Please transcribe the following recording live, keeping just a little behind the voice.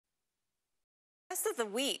Rest of the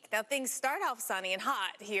week. Now, things start off sunny and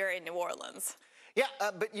hot here in New Orleans. Yeah,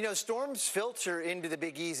 but storms filter into the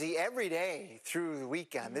Big Easy every day through the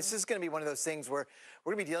weekend. This is going to be one of those things where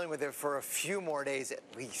we're going to be dealing with it for a few more days at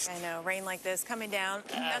least. I know, rain like this coming down.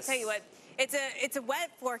 Yes. I'll tell you what, it's a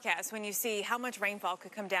wet forecast when you see how much rainfall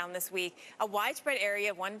could come down this week. A widespread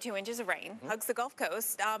area of 1 to 2 inches of rain hugs the Gulf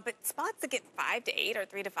Coast, but spots that get 5 to 8 or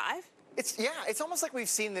 3 to 5. It's almost like we've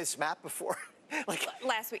seen this map before. Like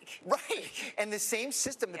last week. Right. And the same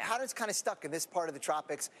system, the pattern's kind of stuck in this part of the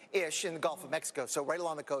tropics-ish in the Gulf of Mexico. So right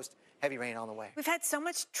along the coast, heavy rain on the way. We've had so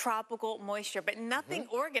much tropical moisture, but nothing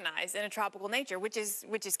organized in a tropical nature, which is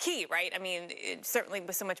key, right? I mean, certainly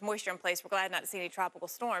with so much moisture in place, we're glad not to see any tropical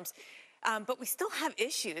storms. But we still have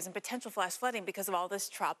issues and potential flash flooding because of all this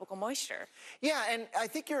tropical moisture. Yeah, and I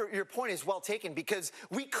think your point is well taken because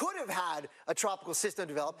we could have had a tropical system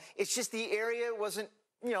develop. It's just the area wasn't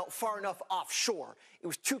far enough offshore. It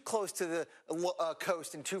was too close to the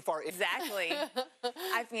coast and too far. Exactly.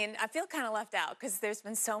 I mean, I feel kind of left out because there's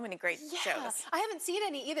been so many great shows. I haven't seen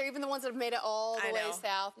any either, even the ones that have made it all the way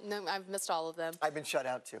south. No, I've missed all of them. I've been shut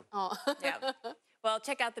out too. Oh. Yeah. Well,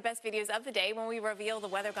 check out the best videos of the day when we reveal the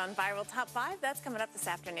Weather Gone Viral Top 5. That's coming up this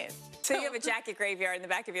afternoon. So you have a jacket graveyard in the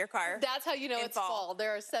back of your car. That's how you know it's fall.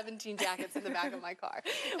 There are 17 jackets in the back of my car.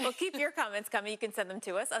 Well, keep your comments coming. You can send them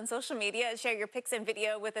to us on social media. Share your pics and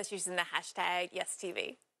video with us using the hashtag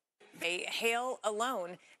YesTV. Hail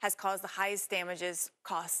alone has caused the highest damages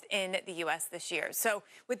cost in the U.S. this year. So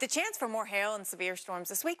with the chance for more hail and severe storms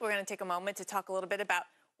this week, we're going to take a moment to talk a little bit about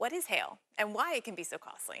what is hail and why it can be so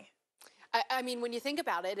costly. I mean, when you think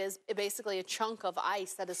about it, it's basically a chunk of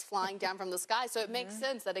ice that is flying down from the sky, so it makes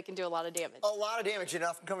sense that it can do a lot of damage. A lot of damage. It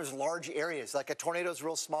often covers large areas. Like a tornado is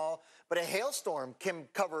real small, but a hailstorm can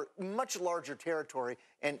cover much larger territory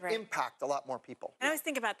and impact a lot more people. And I always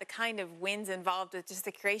think about the kind of winds involved with just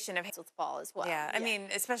the creation of with fall as well. Yeah, I mean,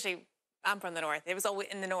 especially I'm from the north. It was always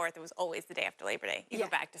in the north. It was always the day after Labor Day. You go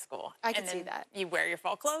back to school. I can see that. You wear your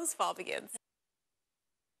fall clothes. Fall begins.